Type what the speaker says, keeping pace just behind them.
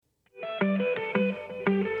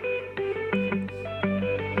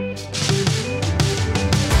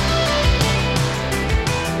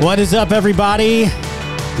What is up, everybody?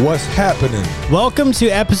 What's happening? Welcome to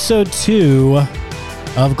episode 2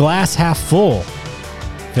 of Glass Half Full.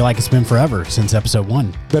 I feel like it's been forever since episode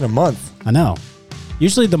 1. Been a month. I know.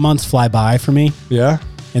 Usually the months fly by for me. Yeah?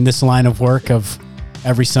 In this line of work of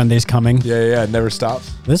every Sunday's coming. Yeah. It never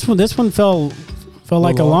stops. This one felt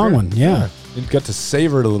like a long one. Yeah. You got to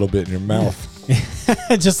savor it a little bit in your mouth.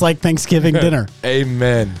 Yeah. Just like Thanksgiving dinner.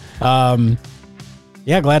 Amen.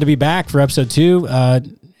 Yeah, glad to be back for episode 2.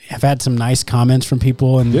 I've had some nice comments from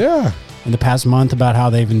people in the past month about how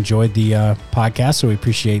they've enjoyed the podcast, so we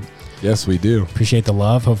appreciate. Yes, we do. Appreciate the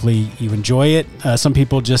love. Hopefully you enjoy it. Some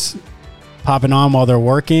people just popping on while they're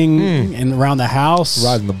working and around the house.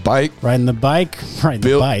 Riding the bike.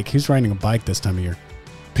 Who's riding a bike this time of year?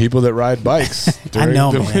 People that ride bikes during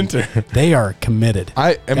the winter. They are committed.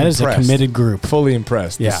 I am impressed. That is a committed group. Fully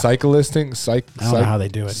impressed. Yeah. The cyclisting. I don't know how they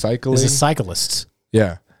do it. Cycling. This is cyclists.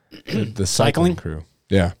 Yeah. The cycling crew.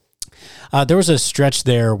 Yeah. There was a stretch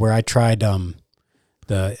there where I tried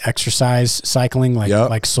the exercise cycling,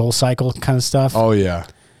 like Soul Cycle kind of stuff. Oh, yeah.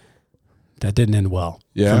 That didn't end well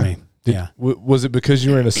for me. Was it because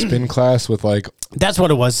you were in a spin class with like... That's what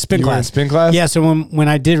it was, spin class. You were in spin class? Yeah, so when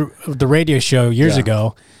I did the radio show years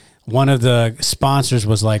ago, one of the sponsors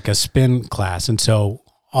was like a spin class. And so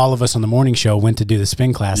all of us on the morning show went to do the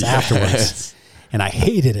spin class afterwards. And I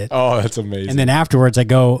hated it. Oh, that's amazing. And then afterwards, I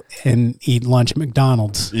go and eat lunch at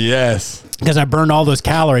McDonald's. Yes. Because I burned all those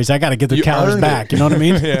calories. I got to get the calories back. You know what I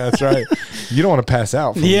mean? Yeah, that's right. You don't want to pass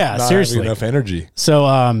out from not seriously. having enough energy.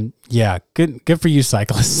 So, good for you,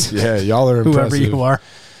 cyclists. Yeah, y'all are impressive. Whoever you are.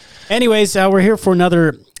 Anyways, we're here for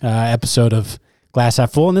another episode of Glass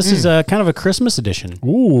Half Full, and this is kind of a Christmas edition.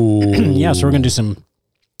 Ooh. Yeah, so we're going to do some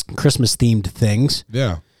Christmas-themed things.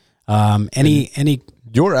 Yeah. Any?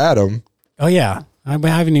 You're Adam. Oh, yeah. I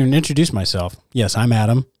haven't even introduced myself. Yes, I'm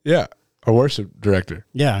Adam. Yeah. A worship director.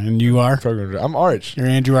 Yeah, and you are? Program director. I'm Arch. You're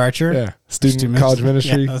Andrew Archer? Yeah. Student college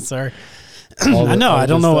ministry. Yeah, sorry. I know. I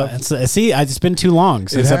don't know. It's been too long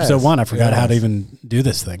since episode 1. I forgot how to even do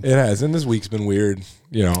this thing. It has. And this week's been weird.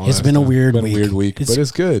 It's been a weird week. But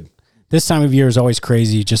it's good. This time of year is always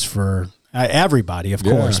crazy just for everybody, of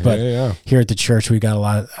course. But here at the church, we got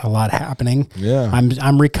a lot happening. Yeah.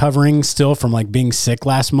 I'm recovering still from like being sick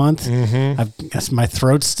last month. Mm-hmm. My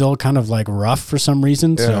throat's still kind of like rough for some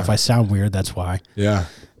reason. Yeah. So if I sound weird, that's why. Yeah.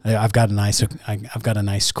 I've got a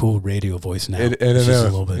nice cool radio voice now. It's just a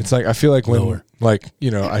little bit. It's like I feel like when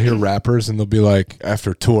I hear rappers and they'll be like,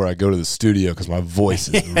 after tour I go to the studio because my voice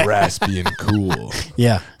is raspy and cool.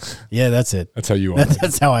 Yeah, that's it. That's how you are.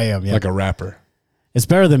 That's how I am. Yeah, like a rapper. It's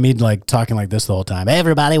better than me like talking like this the whole time. Hey,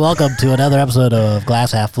 everybody, welcome to another episode of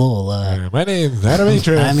Glass Half Full. My name's Adam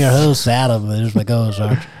Atris. I'm your host, Adam. There's my co-host,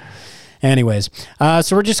 Arch. Anyways,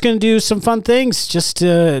 so we're just going to do some fun things just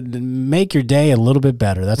to make your day a little bit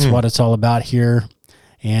better. That's what it's all about here.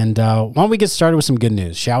 And why don't we get started with some good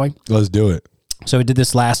news, shall we? Let's do it. So we did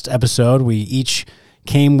this last episode. We each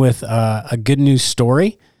came with a good news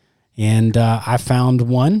story, and I found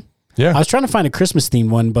one. Yeah. I was trying to find a Christmas-themed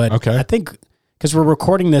one, but I think because we're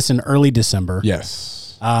recording this in early December.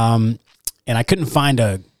 Yes. And I couldn't find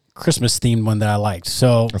a Christmas-themed one that I liked.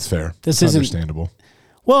 So that's fair. This isn't understandable.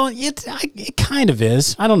 Well, it kind of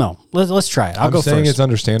is. I don't know. Let's try it. I'll go first. I'm saying it's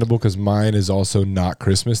understandable because mine is also not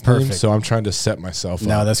Christmas themed, so I'm trying to set myself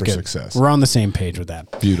up for success. We're on the same page with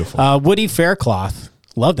that. Beautiful. Woody Faircloth.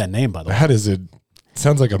 Love that name, by the way. That is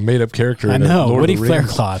sounds like a made-up character. I know. Woody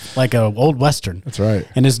Faircloth, like an old Western. That's right.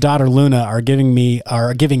 And his daughter Luna are giving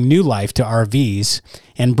new life to RVs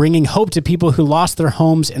and bringing hope to people who lost their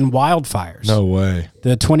homes in wildfires. No way.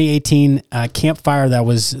 The 2018 Camp Fire that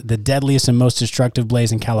was the deadliest and most destructive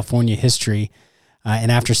blaze in California history.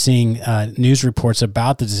 And after seeing news reports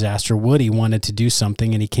about the disaster, Woody wanted to do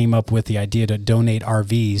something, and he came up with the idea to donate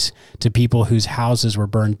RVs to people whose houses were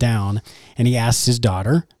burned down. And he asked his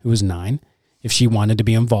daughter, who was 9, if she wanted to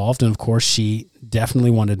be involved. And of course, she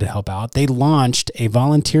definitely wanted to help out. They launched a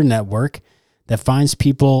volunteer network that finds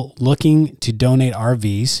people looking to donate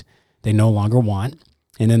RVs they no longer want.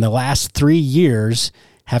 And in the last 3 years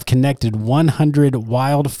have connected 100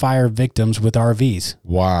 wildfire victims with RVs.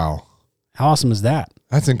 Wow. How awesome is that?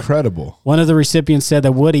 That's incredible. One of the recipients said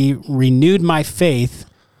that Woody renewed my faith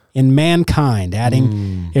in mankind,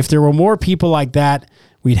 adding, if there were more people like that,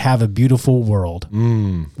 we'd have a beautiful world.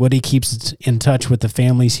 Woody keeps in touch with the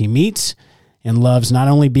families he meets and loves not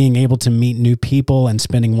only being able to meet new people and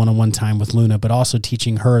spending one-on-one time with Luna, but also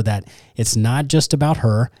teaching her that it's not just about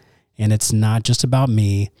her and it's not just about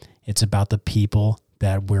me. It's about the people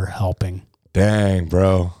that we're helping. Dang,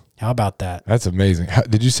 bro. How about that? That's amazing.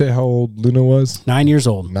 Did you say how old Luna was? 9 years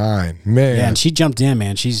old. 9. Man. Yeah, and she jumped in,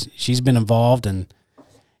 man. She's been involved, and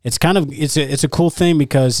it's a cool thing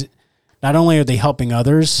because not only are they helping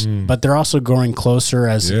others, but they're also growing closer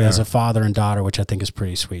as a father and daughter, which I think is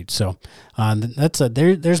pretty sweet. So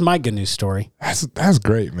there's my good news story. That's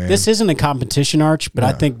great, man. This isn't a competition, Arch, but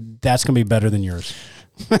I think that's going to be better than yours.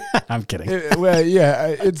 I'm kidding.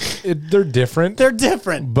 They're different. They're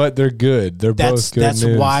different, but they're good. They're both good. That's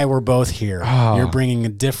news. why we're both here. You're bringing a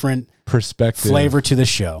different perspective, flavor to the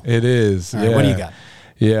show. It is. All right, what do you got?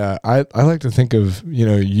 Yeah, I like to think of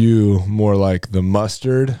you more like the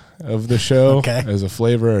mustard of the show as a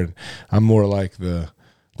flavor, and I'm more like the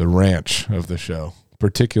ranch of the show,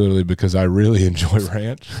 particularly because I really enjoy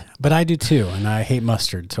ranch. But I do too, and I hate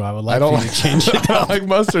mustard, so I would like you to change it. I don't like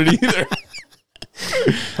mustard either.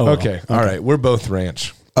 Okay. All right. We're both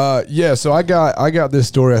ranch. So I got this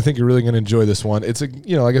story. I think you're really going to enjoy this one. It's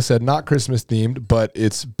like I said, not Christmas themed, but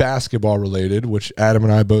it's basketball related, which Adam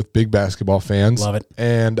and I both big basketball fans. Love it.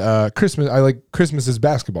 And Christmas is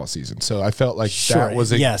basketball season, so I felt like that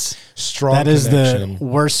was a strong. That is connection. the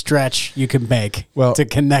worst stretch you could make to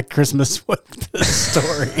connect Christmas with the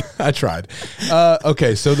story. I tried.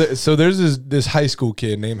 Okay, so there's this high school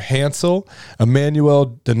kid named Hansel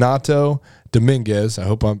Emmanuel Donato Dominguez. I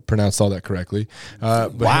hope I pronounced all that correctly.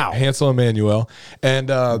 Wow. Hansel Emmanuel. And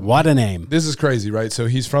what a name. This is crazy, right? So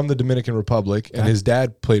he's from the Dominican Republic, and his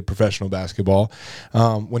dad played professional basketball.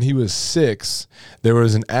 When he was 6, there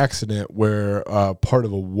was an accident where part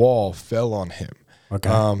of a wall fell on him.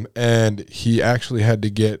 Okay. And he actually had to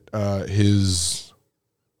get his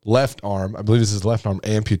left arm, I believe it's his left arm,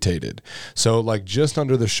 amputated. So like just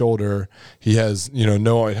under the shoulder, he has,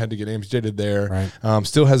 it had to get amputated there. Right.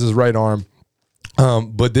 Still has his right arm.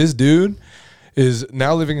 But this dude is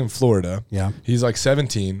now living in Florida. Yeah. He's like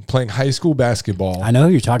 17, playing high school basketball. I know who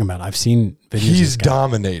you're talking about. I've seen videos. He's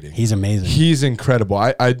dominating. He's amazing. He's incredible.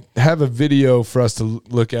 I have a video for us to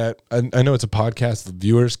look at. I know it's a podcast. The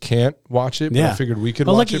viewers can't watch it, but I figured we could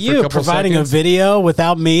watch it for a couple seconds. Look at you providing a video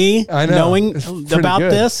without me knowing about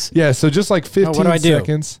this. Yeah, so just like 15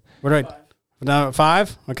 seconds. What do I Now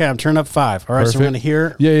 5? Okay, I'm turning up 5. All right, Perfect. so we're going to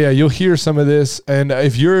hear. Yeah, you'll hear some of this. And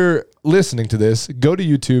if you're listening to this, go to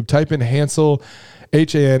YouTube, type in Hansel,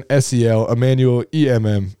 Hansel, Emmanuel,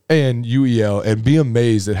 Emmanuel, and be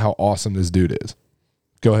amazed at how awesome this dude is.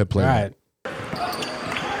 Go ahead, play. All right.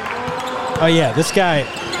 Oh, yeah, this guy,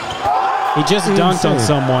 he just dunked on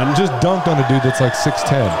someone. Just dunked on a dude that's like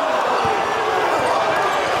 6'10".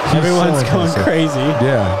 Everyone's going crazy.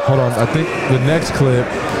 Yeah, hold on. I think the next clip,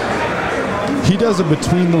 he does a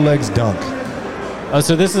between the legs dunk. Oh,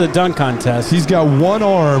 so this is a dunk contest. He's got one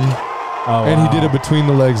arm, and he did a between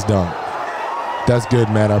the legs dunk. That's good,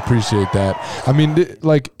 man. I appreciate that. I mean,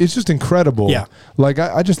 it's just incredible. Yeah. Like,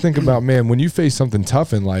 I just think about, man, when you face something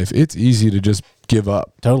tough in life, it's easy to just give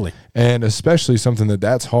up. Totally. And especially something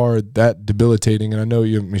that's hard, that debilitating. And I know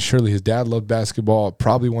surely his dad loved basketball,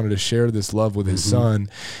 probably wanted to share this love with his son.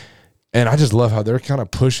 And I just love how they're kind of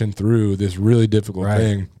pushing through this really difficult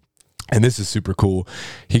thing. And this is super cool.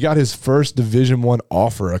 He got his first Division I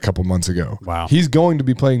offer a couple months ago. Wow. He's going to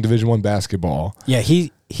be playing Division I basketball. Yeah,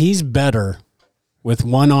 he's better with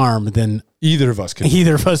one arm than either of us could be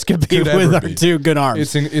with our two good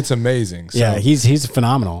arms. It's amazing. So. Yeah, he's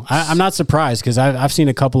phenomenal. I'm not surprised because I've seen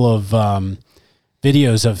a couple of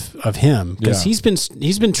videos of him because he's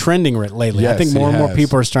been trending lately. Yes, I think more and more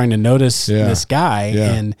people are starting to notice this guy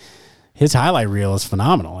and his highlight reel is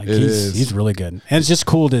phenomenal. Like he's really good. And it's just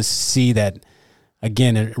cool to see that,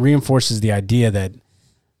 again, it reinforces the idea that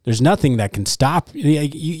there's nothing that can stop.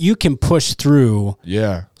 You can push through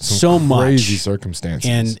so much. Crazy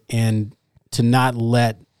circumstances. And to not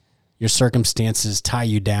let your circumstances tie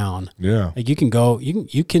you down. Yeah. Like you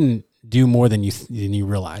can do more than you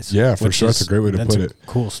realize. Yeah, for sure. That's a great way to put it.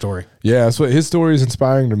 Cool story. Yeah, that's what his story is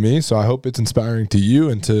inspiring to me. So I hope it's inspiring to you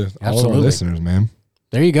and to all of our listeners, man.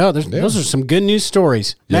 There you go. Those are some good news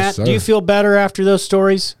stories. Yes, Matt, do you feel better after those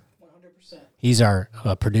stories? 100%. He's our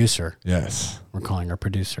producer. Yes. We're calling our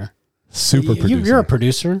producer. Super producer. You're a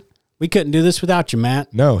producer. We couldn't do this without you,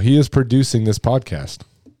 Matt. No, he is producing this podcast.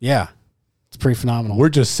 Yeah. It's pretty phenomenal. We're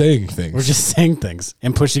just saying things. We're just saying things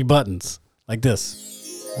and pushing buttons like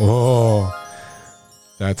this. Oh,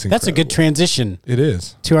 that's incredible. That's a good transition. It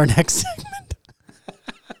is. To our next segment.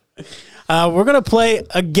 We're going to play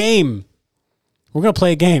a game.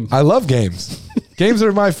 I love games. Games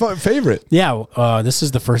are my favorite. Yeah. This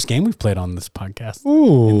is the first game we've played on this podcast.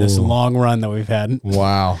 Ooh. In this long run that we've had.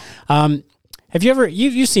 Wow. Have you ever,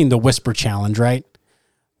 you've seen the Whisper Challenge, right?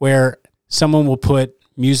 Where someone will put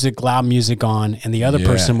loud music on, and the other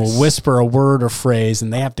person will whisper a word or phrase,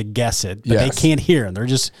 and they have to guess it, but they can't hear. They're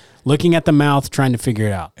just looking at the mouth, trying to figure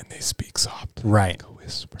it out. And they speak soft. Right. Like a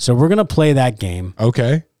whisper. So we're going to play that game.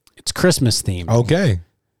 Okay. It's Christmas themed. Okay.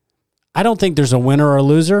 I don't think there's a winner or a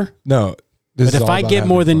loser. No. But if I get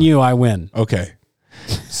more than you, I win. Okay.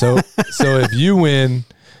 So if you win,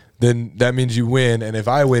 then that means you win. And if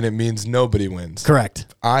I win, it means nobody wins. Correct.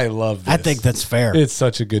 I love this. I think that's fair. It's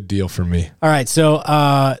such a good deal for me. All right.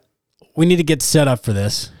 So we need to get set up for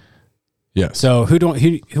this. Yes. So who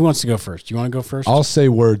wants to go first? You want to go first? I'll say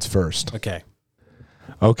words first. Okay.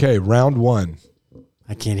 Okay. Round 1.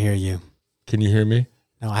 I can't hear you. Can you hear me?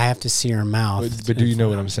 No, I have to see your mouth. But do you know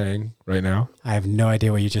what I'm saying right now? I have no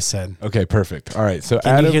idea what you just said. Okay, perfect. All right. So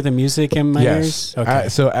Can Adam, you hear the music in my ears? Okay.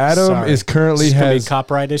 So Adam Sorry. is currently Is this gonna be has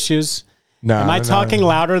copyright issues. No. Am I talking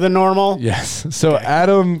louder than normal? Yes. So Okay.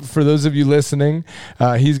 Adam, for those of you listening,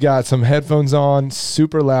 he's got some headphones on,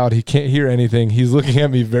 super loud. He can't hear anything. He's looking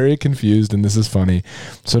at me very confused, and this is funny.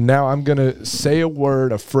 So now I'm going to say a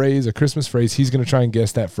word, a phrase, a Christmas phrase. He's going to try and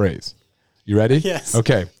guess that phrase. You ready? Yes.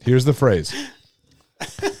 Okay. Here's the phrase.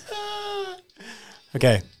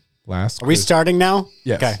 Okay. Are we starting now?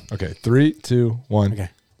 Yes. Okay. 3, 2, 1. Okay.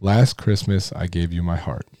 Last Christmas, I gave you my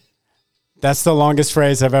heart. That's the longest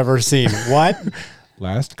phrase I've ever seen. What?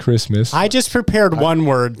 Last Christmas. I just prepared one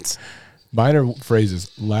word. Minor phrases.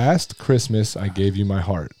 Last Christmas, I gave you my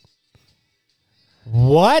heart.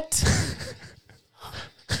 What?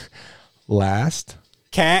 Last.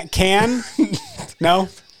 Can? No.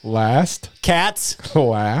 Last. Cats?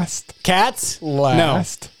 Last. Cats?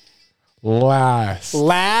 Last. Last.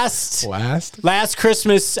 Last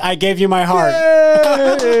Christmas, I gave you my heart.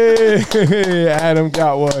 Yay! Adam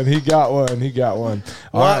got one. He got one.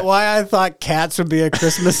 Why I thought cats would be a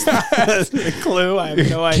Christmas clue, I have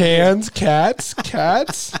no idea. Cats.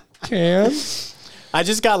 Cans. I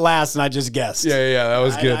just got last and I just guessed. Yeah, that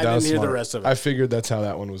was good. I That was didn't hear smart. the rest of it. I figured that's how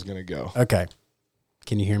that one was going to go. Okay.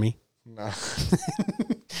 Can you hear me? No.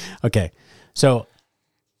 Okay. So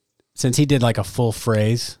since he did like a full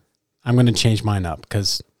phrase, I'm going to change mine up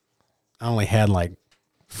because I only had like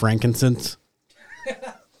frankincense.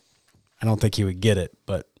 I don't think he would get it,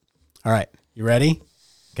 but all right. You ready?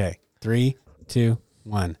 Okay. 3, 2,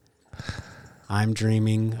 1. I'm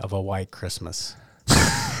dreaming of a white Christmas.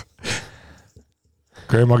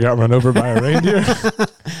 Grandma got run over by a reindeer.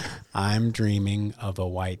 I'm dreaming of a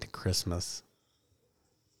white Christmas.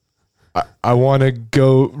 I want to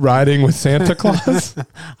go riding with Santa Claus.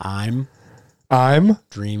 I'm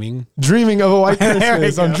dreaming dreaming of a white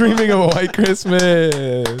Christmas. I'm dreaming of a white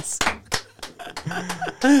Christmas.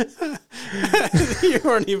 You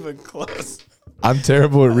weren't even close. I'm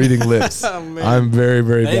terrible at reading lips. Oh, man. I'm very,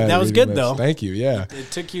 very bad. That at was reading good, lips. though. Thank you. Yeah. It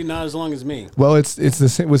took you not as long as me. Well, it's the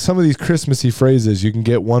same with some of these Christmassy phrases. You can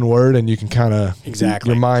get one word and you can kind of Exactly.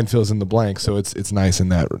 your mind fills in the blank. So it's nice in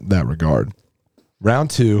that regard. Round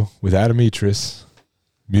 2 with Adam Etris,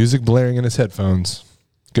 music blaring in his headphones.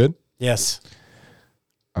 Good. Yes.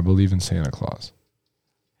 I believe in Santa Claus.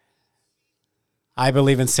 I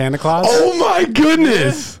believe in Santa Claus. Oh my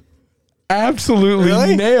goodness! Absolutely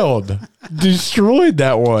Really? nailed. Destroyed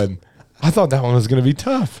that one. I thought that one was going to be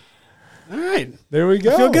tough. All right. There we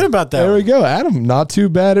go. I feel good about that There one. we go. Adam, not too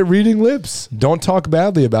bad at reading lips. Don't talk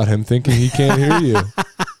badly about him thinking he can't hear you.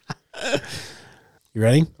 You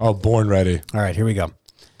ready? Oh, born ready. All right, here we go.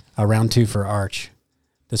 Round 2 for Arch.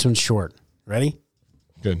 This one's short. Ready?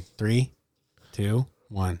 Good. 3, 2,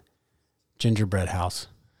 1. Gingerbread house.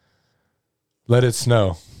 Let it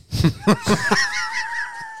snow.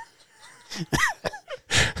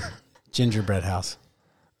 Gingerbread house.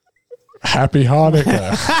 Happy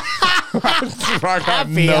Hanukkah.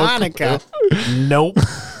 Happy Hanukkah. Nope.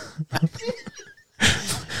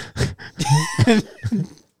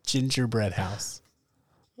 Gingerbread house.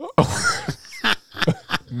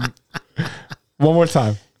 One more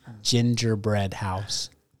time. Gingerbread house.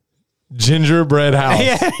 Gingerbread house.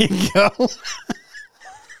 There you go.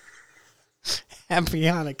 Happy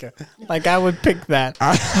Hanukkah. Like I would pick that.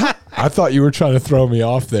 I thought you were trying to throw me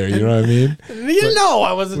off there. You know what I mean? You know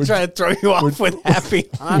I wasn't trying to throw you off with Happy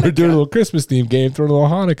Hanukkah. We're doing a little Christmas theme game, throwing a little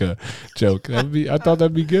Hanukkah joke. I thought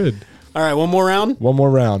that'd be good. All right, one more round? One more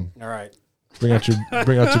round. All right. Bring out your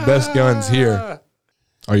best guns here.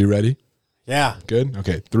 Are you ready? Yeah. Good.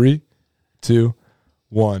 Okay. 3, 2,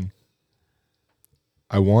 1.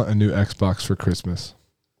 I want a new Xbox for Christmas.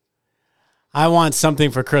 I want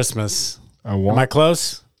something for Christmas. Am I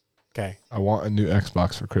close? Okay. I want a new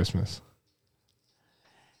Xbox for Christmas.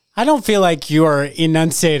 I don't feel like you are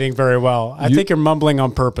enunciating very well. I think you're mumbling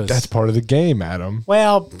on purpose. That's part of the game, Adam.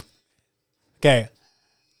 Well, okay.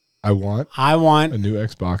 I want a new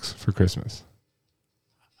Xbox for Christmas.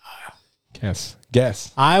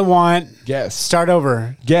 Guess. I want. Guess. Start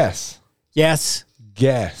over. Guess. Yes.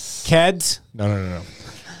 Guess. Keds. No.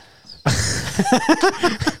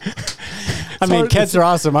 I mean, Keds are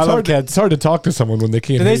awesome. I love Keds. It's hard to talk to someone when they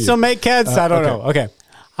can't. Do they still make Keds? I don't know. Okay.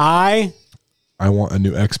 I want a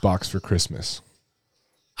new Xbox for Christmas.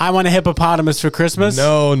 I want a hippopotamus for Christmas.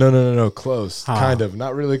 No. Close. Kind of.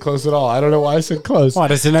 Not really close at all. I don't know why I said close.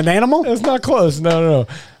 What, is it an animal? It's not close. No.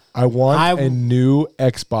 I want a new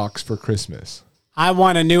Xbox for Christmas. I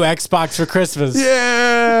want a new Xbox for Christmas.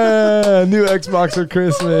 Yeah, new Xbox for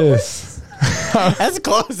Christmas. That's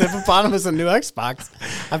close. Hippopotamus and new Xbox.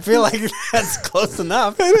 I feel like that's close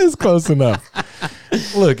enough. It is close enough.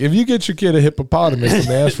 Look, if you get your kid a hippopotamus and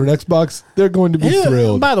they ask for an Xbox, they're going to be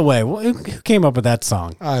thrilled. By the way, who came up with that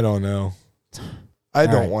song? I don't know. I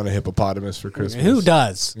don't want a hippopotamus for Christmas. Who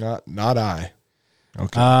does? Not I.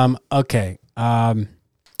 Okay. Okay. All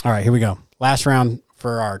right, here we go. Last round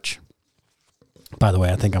for Arch. By the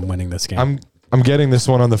way, I think I'm winning this game. I'm getting this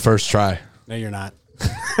one on the first try. No, you're not.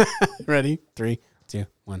 Ready? 3, 2,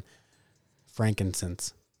 1.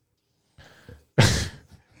 Frankincense.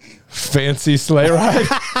 Fancy sleigh ride.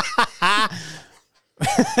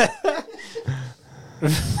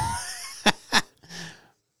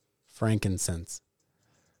 Frankincense.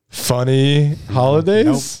 Funny holidays.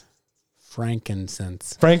 Nope.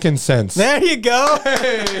 Frankincense. Frankincense. There you go.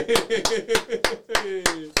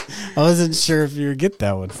 I wasn't sure if you would get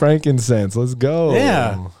that one. Frankincense. Let's go.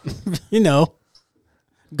 Yeah.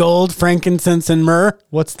 Gold, frankincense, and myrrh.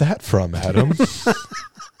 What's that from, Adam?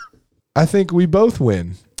 I think we both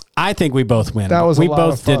win. I think we both win. That was we a lot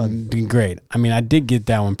both of fun. did great. I mean, I did get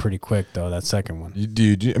that one pretty quick though. That second one.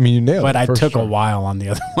 You nailed it. But I took a while on the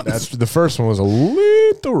other one. The first one was a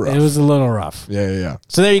little rough. It was a little rough. Yeah.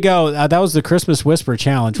 So there you go. That was the Christmas Whisper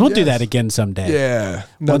Challenge. We'll do that again someday. Yeah.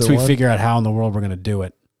 Once we figure out how in the world we're going to do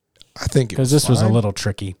it. I think because this was a little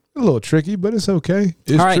tricky. A little tricky, but it's okay.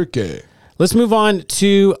 It's tricky. Let's move on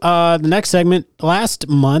to the next segment. Last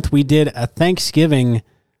month we did a Thanksgiving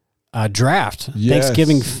draft. Yes.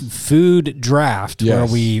 Thanksgiving food draft where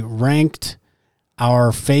we ranked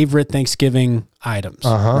our favorite Thanksgiving items.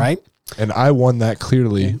 Right? And I won that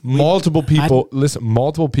clearly. Multiple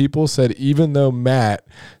people said, even though Matt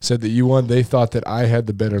said that you won, they thought that I had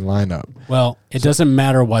the better lineup. Well, it doesn't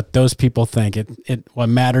matter what those people think. What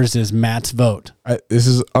matters is Matt's vote. This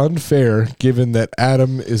is unfair, given that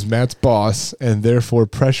Adam is Matt's boss and therefore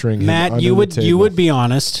pressuring him. Matt, you would be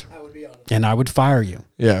honest. I would be honest, and I would fire you.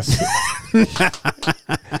 Yes,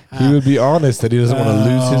 he would be honest that he doesn't want to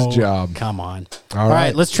lose his job. Come on. All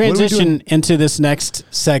right, let's transition into this next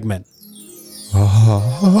segment.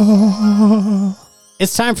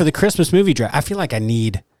 It's time for the Christmas movie draft. I feel like I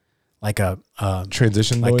need like a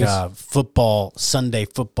transition, like noise? a football, Sunday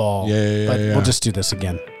football. Yeah. We'll just do this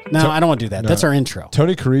again. No, I don't want to do that. No. That's our intro.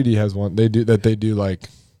 Tony Caridi has one. They do like,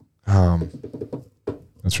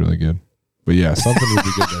 that's really good. But yeah, something would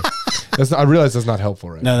be good there. I realize that's not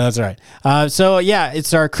helpful right now. No, that's all right. So yeah,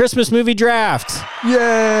 it's our Christmas movie draft. Yay!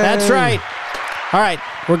 That's right. All right,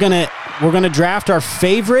 we're gonna draft our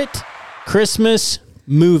favorite Christmas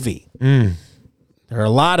movie. There are a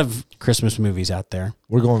lot of Christmas movies out there.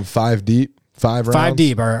 We're going 5 deep, 5 rounds. 5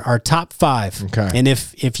 deep, our top 5. Okay. And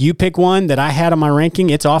if you pick one that I had on my ranking,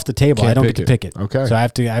 it's off the table. I don't get to pick it. Okay. So I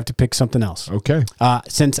have to pick something else. Okay.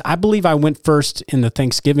 Since I believe I went first in the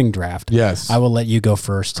Thanksgiving draft, yes, I will let you go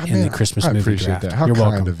first in the Christmas movie draft. That. How You're kind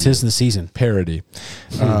welcome. of you. 'Tis the season. Parody,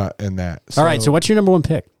 and that. All right. So what's your number one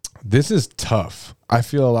pick? This is tough. I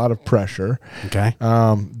feel a lot of pressure. Okay.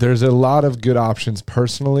 There's a lot of good options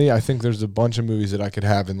personally. I think there's a bunch of movies that I could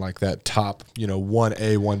have in like that top,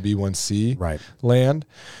 1A, 1B, 1C land.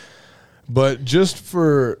 But just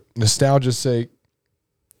for nostalgia's sake,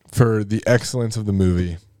 for the excellence of the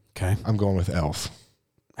movie, I'm going with Elf.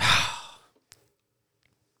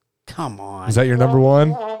 Come on. Is that your number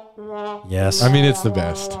one? Yes. I mean, it's the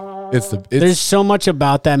best. There's so much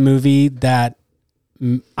about that movie that,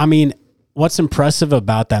 I mean, what's impressive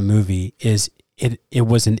about that movie is it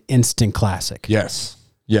was an instant classic. Yes,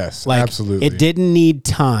 like, absolutely. It didn't need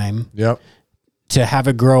time to have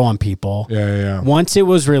it grow on people. Yeah. Once it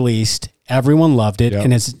was released, everyone loved it,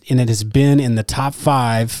 and it has been in the top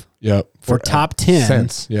 5 or top 10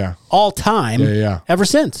 since, all time ever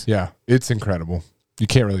since. Yeah, it's incredible. You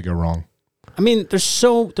can't really go wrong. I mean, there's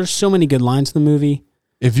so many good lines in the movie.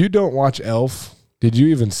 If you don't watch Elf, did you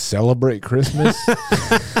even celebrate Christmas?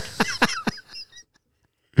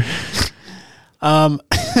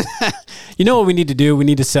 You know what we need to do? We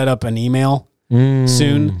need to set up an email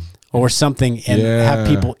soon or something and have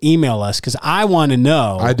people email us, because I want to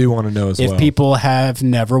know. I do want to know as well. If people have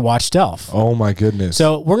never watched Elf. Oh, my goodness.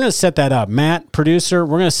 So we're going to set that up. Matt, producer,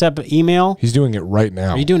 we're going to set up an email. He's doing it right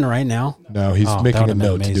now. Are you doing it right now? No, he's making a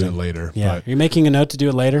note to do it later. Yeah. You're making a note to do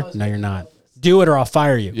it later? No, you're not. Do it or I'll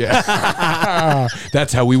fire you. Yeah.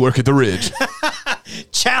 That's how we work at the Ridge.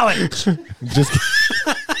 Challenge. Just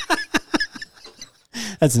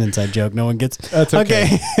That's an inside joke. No one gets. That's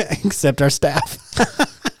okay. Except our staff.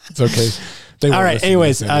 It's okay. All right.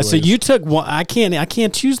 Anyways, so you took one. I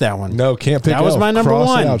can't choose that one. No, can't pick. That was my number Cross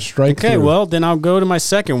one. It out, strike okay. through. Well, then I'll go to my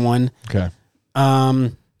second one. Okay.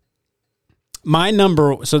 My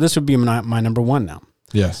number. So this would be my number one now.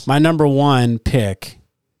 Yes. My number one pick,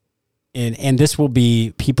 and this will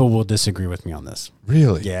be, people will disagree with me on this.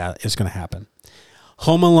 Really? Yeah, it's going to happen.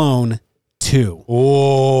 Home Alone 2.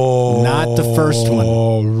 Oh, Not the first one.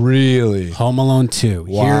 Oh, really? Home Alone 2.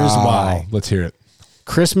 Wow. Here's why. Let's hear it.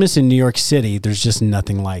 Christmas in New York City, there's just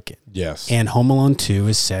nothing like it. Yes. And Home Alone 2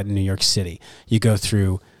 is set in New York City. You go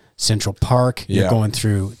through Central Park. You're going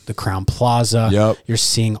through the Crowne Plaza. Yep. You're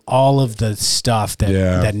seeing all of the stuff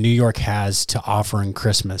that New York has to offer in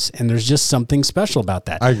Christmas. And there's just something special about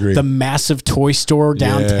that. I agree. The massive toy store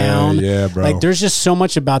downtown. Yeah, bro. Like, there's just so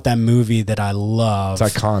much about that movie that I love.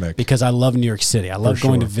 It's iconic. Because I love New York City. I love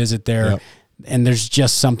going to visit there. Yep. And there's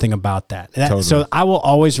just something about that. Totally. So I will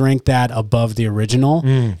always rank that above the original.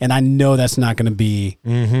 And I know that's not going to be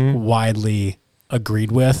widely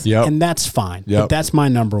agreed with. Yep. And that's fine. Yep. But that's my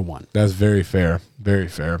number one. That's very fair. Very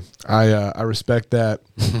fair. I respect that.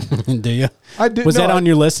 Do you? I did. Was that on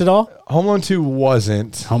your list at all? Home Alone 2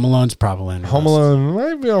 wasn't. Home Alone's probably on your Home list. Alone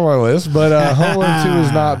might be on my list, but Home Alone 2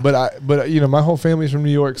 is not. But you know, my whole family's from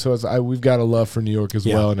New York, so we've got a love for New York as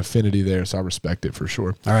well, an affinity there. So I respect it for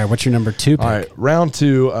sure. All right, what's your number two pick? All right, round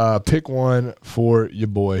two. Pick one for your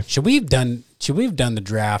boy. Should we have done the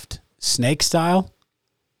draft snake style?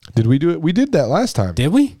 Did we do it? We did that last time. Did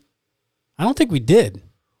we? I don't think we did.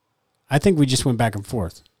 I think we just went back and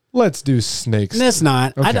forth. Let's do snakes. That's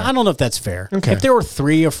not. Okay. I don't know if that's fair. Okay. If there were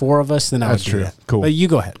 3 or 4 of us, then I would That's do true. that. Cool. But you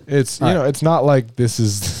go ahead. It's it's not like this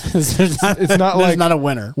is. It's not like not a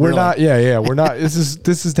winner. We're really. not. Yeah. We're not. This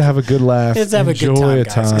is to have a good laugh. It's to have a good enjoy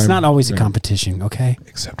time, guys. It's not always a competition. Okay.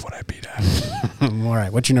 Except when I beat Adam. All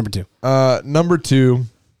right. What's your number 2? Number 2.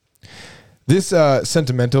 This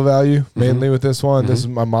sentimental value mainly with this one. This is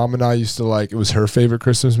my mom and I used to like. It was her favorite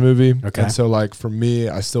Christmas movie. Okay. And so like for me,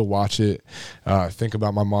 I still watch it. Think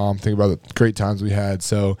about my mom. Think about the great times we had.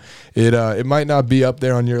 So it might not be up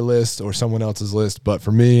there on your list or someone else's list, but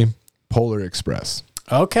for me, Polar Express.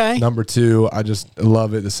 Okay. Number 2, I just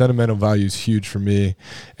love it. The sentimental value is huge for me,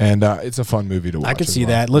 and it's a fun movie to watch. I could as see well.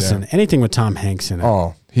 that. Listen, Yeah. anything with Tom Hanks in it.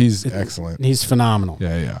 Oh, he's excellent. He's phenomenal.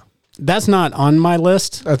 Yeah. That's not on my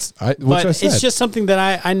list. Which But I said. it's just something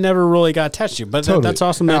that I never really got attached to. But Totally. that's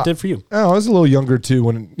awesome that it did for you. Oh, I was a little younger too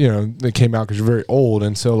when they came out because you're very old,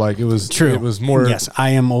 and so like it was True. It was more Yes,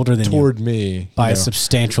 I am older than toward you me by you a know.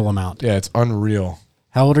 substantial amount. Yeah, it's unreal.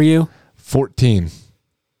 How old are you? 14,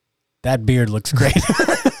 That beard looks great.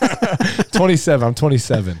 27. I'm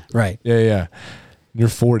 27. Right. Yeah. You're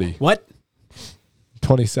 40. What?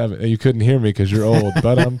 27. You couldn't hear me because you're old,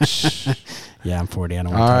 but I'm. Yeah, I'm 40. I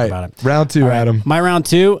don't All want to right, talk about it. round 2, All right. Adam. My round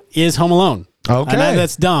 2 is Home Alone. Okay. I know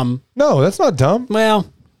that's dumb. No, that's not dumb. Well,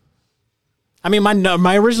 I mean,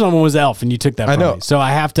 my original one was Elf, and you took that from I know. me. So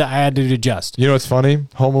I had to adjust. You know what's funny?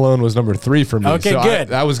 Home Alone was number 3 for me. Okay, so good.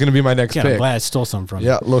 That was going to be my next Good, I'm pick. glad I stole some from you.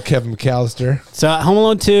 Yeah, little Kevin McAllister. So Home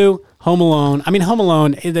Alone 2, Home Alone. I mean, Home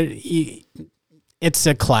Alone, it's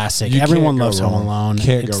a classic. You Everyone can't go loves Home wrong. Alone.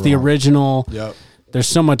 Can't It's go the wrong. original. Yep. There's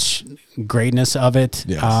so much greatness of it.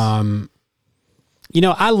 Yes.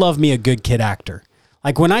 I love me a good kid actor.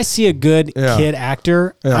 Like when I see a good kid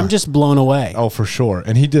actor, Yeah. I'm just blown away. Oh, for sure.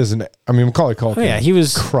 And he doesn't. I mean, Macaulay Culkin. He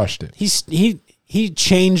was crushed it. He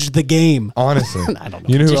changed the game. Honestly, I don't know.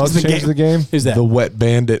 You know who Changed else the changed game. the game? Who's that? The Wet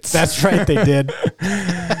Bandits. That's right, they did.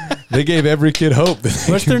 They gave every kid hope.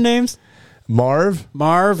 What's their names? Marv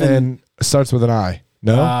and starts with an I.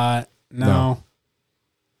 No. no. No.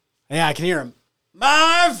 Yeah, I can hear him.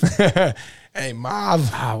 Marv. Hey, Marv.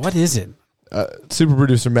 What is it? Super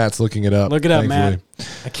producer Matt's looking it up. Look it up, thankfully. Matt.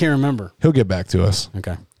 I can't remember. He'll get back to us.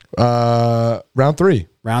 Okay. Round 3.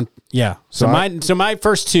 Yeah. So my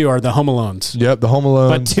first 2 are the Home Alones. Yep, the Home Alone.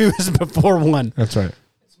 But 2 is before 1. That's right.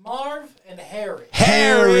 It's Marv and Harry.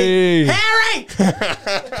 Harry.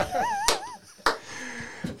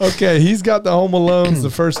 Okay, he's got the Home Alones, the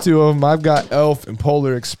first 2 of them. I've got Elf and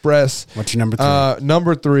Polar Express. What's your number 3?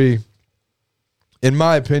 Number 3, in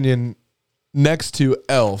my opinion, next to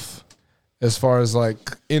Elf, as far as like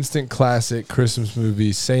instant classic Christmas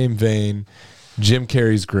movie, same vein, Jim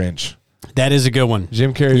Carrey's Grinch. That is a good one.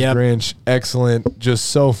 Jim Carrey's Grinch, excellent, just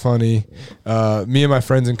so funny. Me and my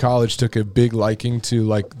friends in college took a big liking to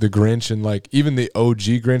like the Grinch and like even the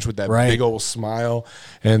OG Grinch with that big old smile.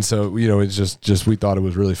 And so, it's just we thought it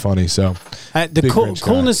was really funny. So the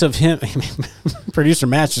coolness of him, producer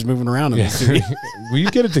Matt's just moving around. In Will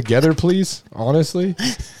you get it together, please? Honestly.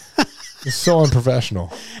 It's so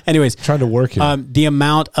unprofessional. Anyways, trying to work here. The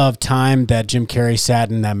amount of time that Jim Carrey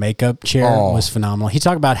sat in that makeup chair was phenomenal. He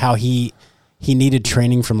talked about how he needed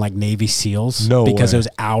training from like Navy SEALs because it was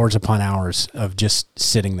hours upon hours of just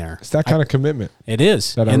sitting there. It's that kind of commitment. It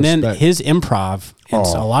is. And then his improv in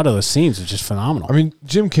a lot of those scenes is just phenomenal. I mean,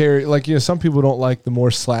 Jim Carrey, like, some people don't like the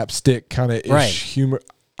more slapstick kind of ish humor.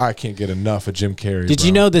 I can't get enough of Jim Carrey. Did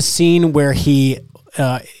you know the scene where he's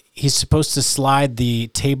supposed to slide the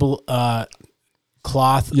table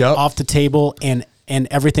cloth off the table and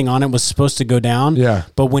everything on it was supposed to go down? Yeah.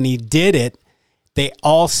 But when he did it, they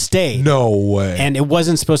all stayed. No way. And it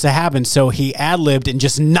wasn't supposed to happen. So he ad-libbed and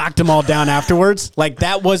just knocked them all down afterwards. Like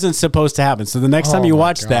that wasn't supposed to happen. So the next time you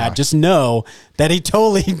watch that, just know that he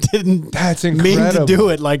totally didn't mean to do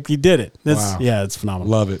it like he did it. Yeah, it's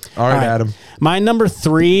phenomenal. Love it. All right, Adam. My number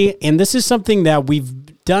 3, and this is something that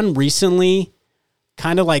we've done recently,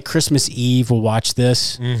 kind of like Christmas Eve. We'll watch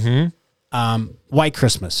this. White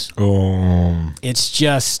Christmas. It's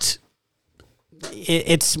just...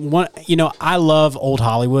 It's one, I love old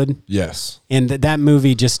Hollywood. Yes. And that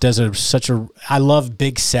movie just does I love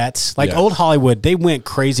big sets. Like old Hollywood, they went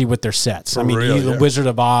crazy with their sets. The Wizard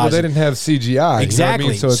of Oz. Well, they didn't have CGI.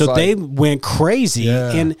 Exactly. You know what I mean? So they went crazy.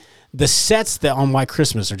 Yeah. And the sets that on White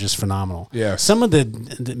Christmas are just phenomenal. Yeah. Some of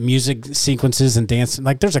the music sequences and dance,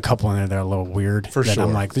 like there's a couple in there that are a little weird. For sure.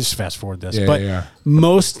 I'm like, just fast forward this. Yeah, but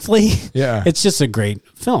mostly, it's just a great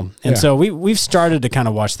film. And so we've started to kind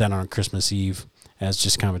of watch that on Christmas Eve as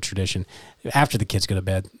just kind of a tradition. After the kids go to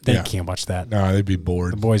bed, they can't watch that. No, they'd be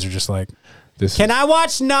bored. The boys are just like, can I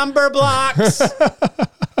watch Number Blocks?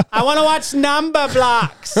 I want to watch Number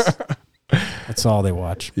Blocks. That's all they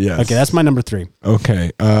watch. Yes. Okay, that's my number 3.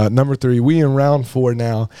 Okay, number 3. We in round 4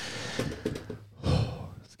 now.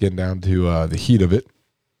 It's getting down to the heat of it.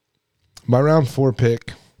 My round 4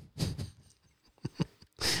 pick.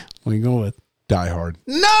 What are you going with? Die Hard.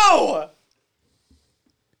 No!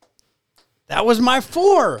 That was my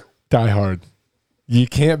 4. Die Hard. You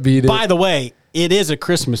can't beat it. By the way, it is a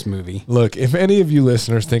Christmas movie. Look, if any of you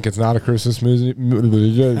listeners think it's not a Christmas movie,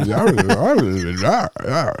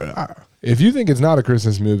 if you think it's not a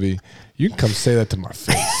Christmas movie, you can come say that to my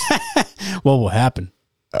face. What will happen?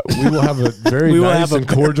 We will have a very nice and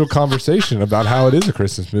cordial conversation about how it is a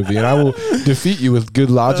Christmas movie, and I will defeat you with good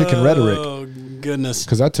logic and rhetoric. Oh, goodness.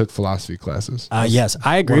 Because I took philosophy classes. Yes,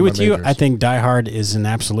 I agree with you. I think Die Hard is an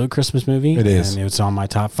absolute Christmas movie. It is. And it's on my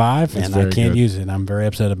top 5, and I can't use it. I'm very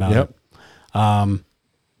upset about it.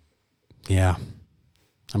 Yeah.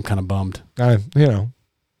 I'm kind of bummed.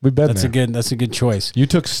 We've been That's a good choice. You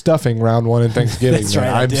took stuffing round 1 in Thanksgiving. That's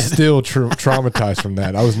right, I'm still traumatized from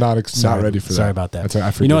that. I was not ready for that. Sorry about that. That's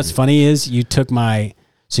right. You know what's funny is you took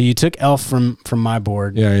Elf from my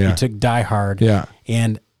board. Yeah. You took Die Hard. Yeah.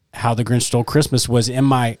 And How the Grinch Stole Christmas was in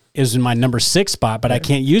my number 6 spot, but I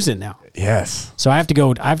can't use it now. Yes. So I have to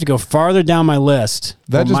go farther down my list.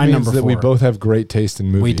 That just means that we both have great taste in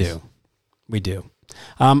movies. We do.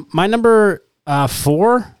 My number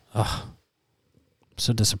 4. I'm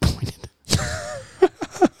so disappointed.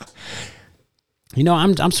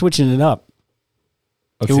 I'm switching it up.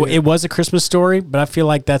 It was A Christmas Story, but I feel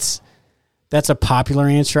like that's a popular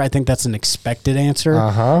answer. I think that's an expected answer.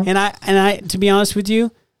 And I to be honest with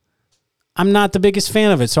you, I'm not the biggest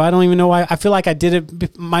fan of it, so I don't even know why. I feel like I did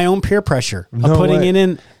it my own peer pressure of putting it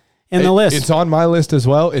in the list. It's on my list as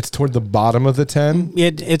well. It's toward the bottom of the 10.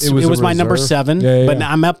 It was my number 7, but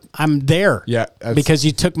I'm there. Yeah, because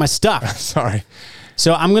you took my stuff. Sorry.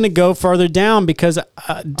 So I'm going to go further down because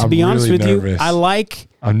to be honest with you,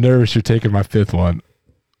 I'm nervous you're taking my 5th one.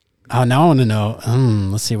 Oh, now I want to know.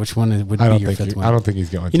 Let's see which one would be your 5th one. I don't think he's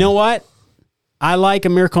going to. You know what? I like A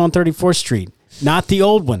Miracle on 34th Street. Not the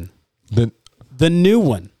old one. The new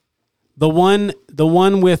one. The one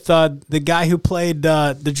with the guy who played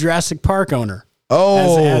the Jurassic Park owner.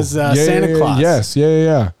 As Santa Claus. Yes,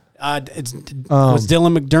 yeah. Was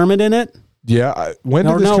Dylan McDermott in it? Yeah. When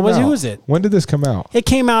did this come out? Who was it? When did this come out? It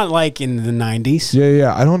came out like in the 90s.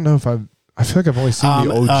 Yeah. I don't know if I feel like I've only seen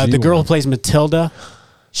the OG the girl who plays Matilda.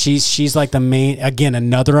 She's like the main, again,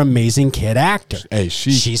 another amazing kid actor. Hey,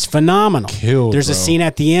 she's phenomenal. Killed, There's bro. a scene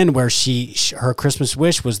at the end where her Christmas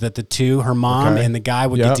wish was that her mom and the guy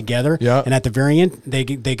would get together. Yep. And at the very end, they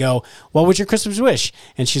go, "What was your Christmas wish?"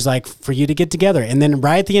 And she's like, "For you to get together." And then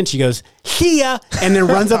right at the end, she goes, "Here," and then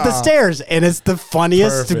runs up the stairs. And it's the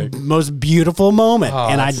funniest, Perfect. most beautiful moment.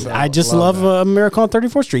 And I just love A Miracle on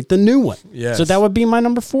 34th Street, the new one. Yes. So that would be my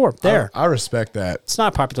number 4 there. I respect that. It's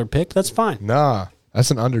not a popular pick. That's fine. Nah,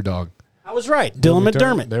 that's an underdog. I was right. Dylan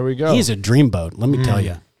McDermott. There we go. He's a dreamboat. Let me tell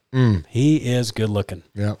you. He is good looking.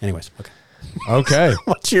 Yeah. Anyways, okay. Okay.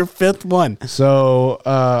 What's your 5th one? So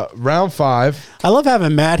round 5. I love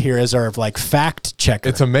having Matt here as our fact checker.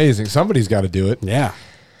 It's amazing. Somebody's got to do it. Yeah.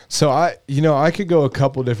 So I could go a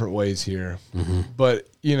couple different ways here, but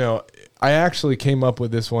I actually came up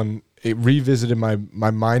with this one. It revisited my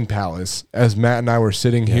mind palace as Matt and I were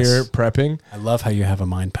sitting here prepping. I love how you have a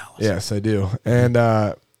mind palace. Yes, I do. And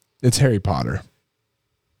it's Harry Potter.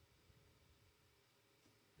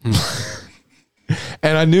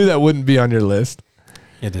 And I knew that wouldn't be on your list.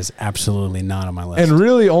 It is absolutely not on my list. And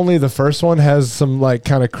really only the first one has some like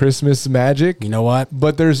kind of Christmas magic. You know what?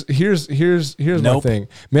 But here's my Nope. thing.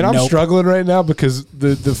 Man, I'm struggling right now because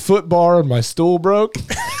the foot bar on my stool broke.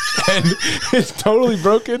 And it's totally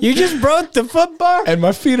broken. You just broke the foot bar? And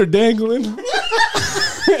my feet are dangling. and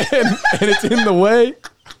it's in the way.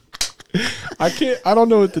 I don't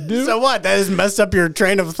know what to do. So what? That has messed up your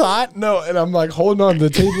train of thought? No, and I'm like holding on to the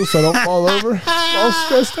table so I don't fall over. All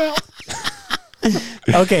stressed out.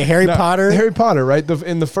 Okay, Harry Potter. Harry Potter, right?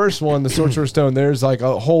 In the first one, the Sorcerer's Stone, there's like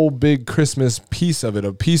a whole big Christmas piece of it.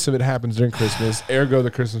 A piece of it happens during Christmas, ergo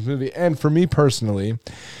the Christmas movie. And for me personally,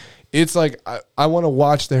 it's like I want to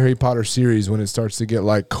watch the Harry Potter series when it starts to get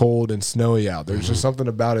like cold and snowy out. There's just something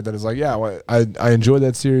about it that is like, yeah, I enjoy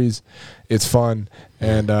that series. It's fun.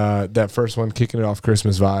 And that first one kicking it off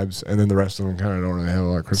Christmas vibes, and then the rest of them kind of don't really have a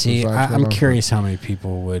lot of Christmas vibes. I'm curious how many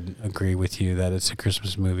people would agree with you that it's a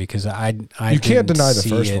Christmas movie, because I you can't deny the see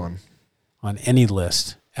first it one on any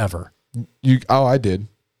list ever. I did.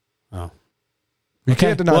 Oh, you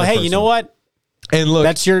can't deny. Well, the hey, first you know one. what? And look,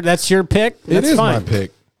 That's your pick. That's it is fine. my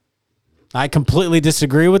pick, I completely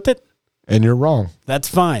disagree with it. and you're wrong. That's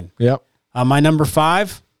fine. Yep. My number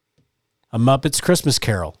 5, A Muppet's Christmas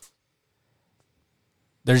Carol.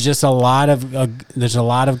 There's just a lot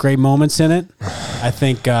of great moments in it. I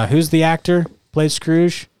think who's the actor played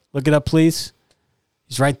Scrooge? Look it up, please.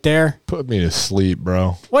 He's right there. Put me to sleep,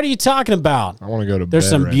 bro. What are you talking about? I want to go to bed. There's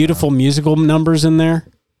some right beautiful musical numbers in there.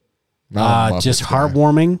 now. Just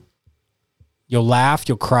heartwarming. You'll laugh.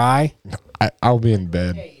 You'll cry. I'll be in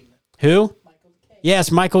bed. Who?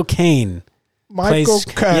 Yes, Michael Caine. Michael Plays-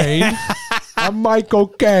 Caine. I'm Michael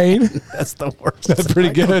Caine. That's the worst. That's pretty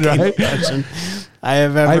good, right? impression I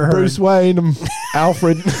have ever Hey, heard. Bruce Wayne. I'm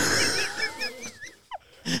Alfred.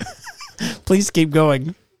 Please keep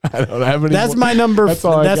going. I don't have any. That's more. my number. That's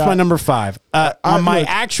all I That's got. my number 5. On my look-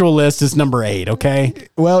 actual list is number 8. Okay.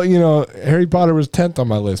 Well, Harry Potter was 10th on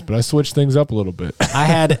my list, but I switched things up a little bit. I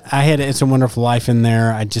had It's a Wonderful Life in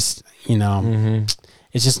there. I just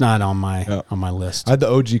it's just not on my list. I had the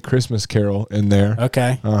OG Christmas Carol in there.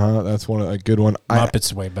 Okay. That's a good one.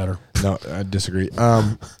 Muppets way better. No, I disagree.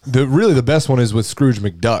 The best one is with Scrooge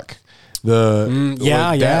McDuck.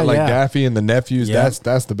 Daffy and the nephews. Yeah.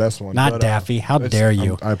 That's the best one. Not Daffy. How dare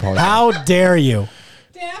you? I apologize. How dare you?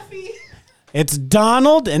 Daffy. It's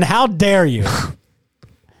Donald, and how dare you?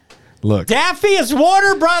 Look, Daffy is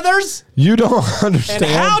Warner Brothers, you don't and understand.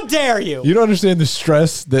 how dare you? You don't understand the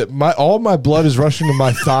stress that all my blood is rushing to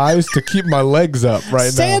my thighs to keep my legs up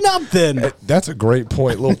right Stand now. up then. That's a great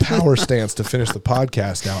point. Little power stance to finish the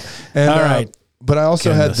podcast out. And, All right. But I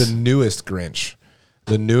also had Goodness. the newest Grinch,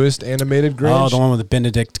 the newest animated Grinch. Oh, the one with the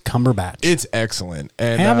Benedict Cumberbatch. It's excellent.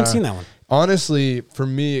 And I haven't seen that one. Honestly, for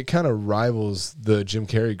me, it kind of rivals the Jim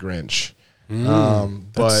Carrey Grinch. That's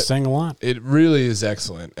But saying a lot. it really is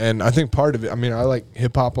excellent. And I think part of it, I mean, I like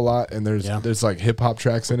hip hop a lot, and there's like hip hop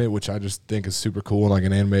tracks in it, which I just think is super cool in like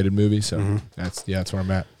an animated movie. So that's where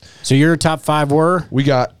I'm at. So your top 5 were? We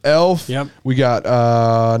got Elf. Yep. We got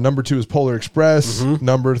number 2 is Polar Express.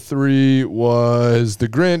 Number 3 was The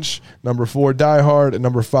Grinch. Number 4, Die Hard. And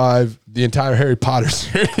number 5, the entire Harry Potter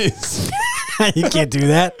series. You can't do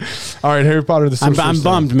that. All right, Harry Potter. The I'm Sorcerer's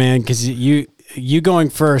Stone. bummed, man, because you going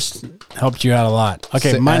first helped you out a lot.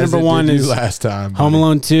 Okay, my As number it 1 did you is last time. Home buddy.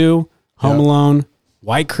 Alone 2, Home Yep. Alone,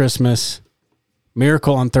 White Christmas,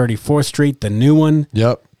 Miracle on 34th Street, the new one,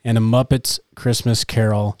 Yep. and A Muppet's Christmas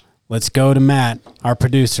Carol. Let's go to Matt, our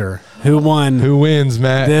producer, who won Who wins,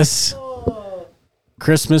 Matt? this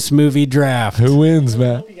Christmas movie draft. Who wins,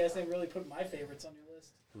 Matt? You guys didn't really put my favorites on your list.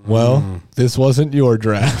 Well, this wasn't your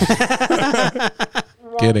draft.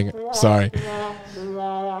 Kidding. Sorry.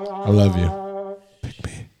 I love you. Pick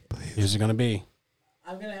me, please. Who's it going to be?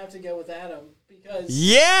 I'm going to have to go with Adam because...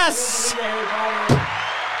 Yes!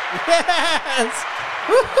 Yes!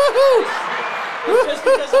 Just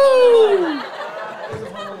because of Home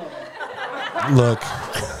Alone. Look,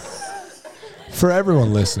 for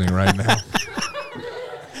everyone listening right now,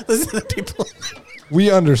 Listen to the people.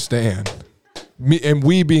 we understand.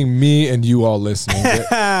 We being me and you all listening,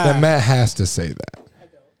 that Matt has to say that.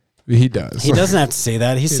 He does. He doesn't have to say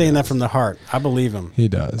that. He's saying that from the heart. I believe him. He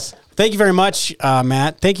does. Thank you very much,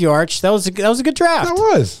 Matt. Thank you, Arch. That was a good draft. That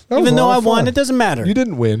was. Even though I won, fun. it doesn't matter. You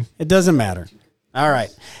didn't win. It doesn't matter. All right.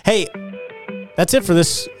 Hey, that's it for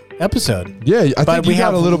this episode. Yeah, I But think we you got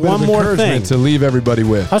have a little bit one of more encouragement thing. to leave everybody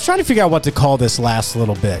with. I was trying to figure out what to call this last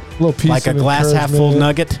little bit. A little piece like a of glass half full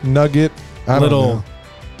encouragement. nugget. I don't Little know.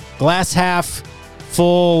 glass half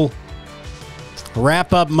full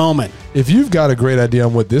wrap up moment. If you've got a great idea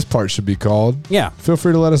on what this part should be called, Yeah. feel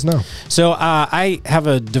free to let us know. So I have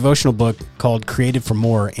a devotional book called Created for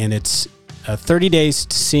More, and it's 30 days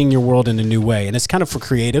to seeing your world in a new way. And it's kind of for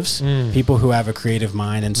creatives, people who have a creative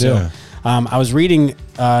mind. And so I was reading,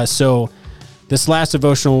 so this last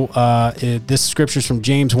devotional, this scripture is from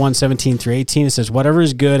James 1:17-18. It says, whatever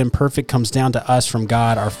is good and perfect comes down to us from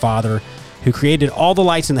God, our Father, who created all the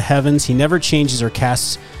lights in the heavens. He never changes or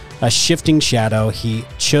casts a shifting shadow. He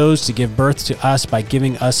chose to give birth to us by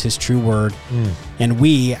giving us his true word. And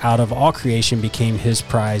we, out of all creation, became his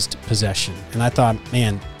prized possession. And I thought,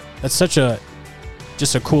 man, that's such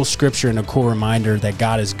just a cool scripture and a cool reminder that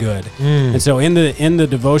God is good. And so in the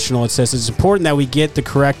devotional, it says it's important that we get the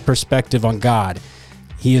correct perspective on God.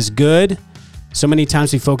 He is good. So many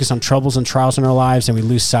times we focus on troubles and trials in our lives and we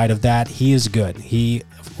lose sight of that. He is good.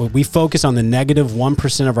 We focus on the negative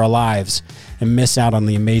 1% of our lives and miss out on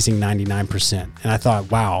the amazing 99%. And I thought,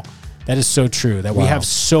 wow, that is so true, that we have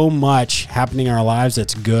so much happening in our lives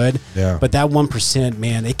that's good. Yeah. But that 1%,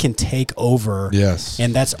 man, it can take over. Yes.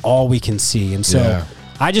 And that's all we can see. And so Yeah.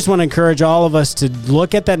 I just want to encourage all of us to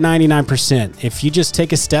look at that 99%. If you just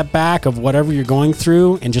take a step back of whatever you're going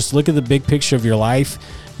through and just look at the big picture of your life,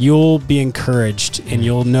 you'll be encouraged and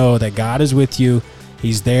you'll know that God is with you.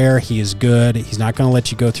 He's there. He is good. He's not going to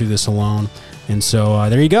let you go through this alone. And so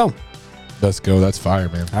there you go. Let's go. That's fire,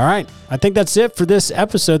 man. All right. I think that's it for this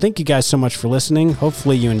episode. Thank you guys so much for listening.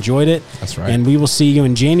 Hopefully you enjoyed it. That's right. And we will see you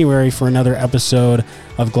in January for another episode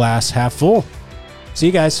of Glass Half Full. See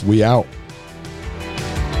you guys. We out.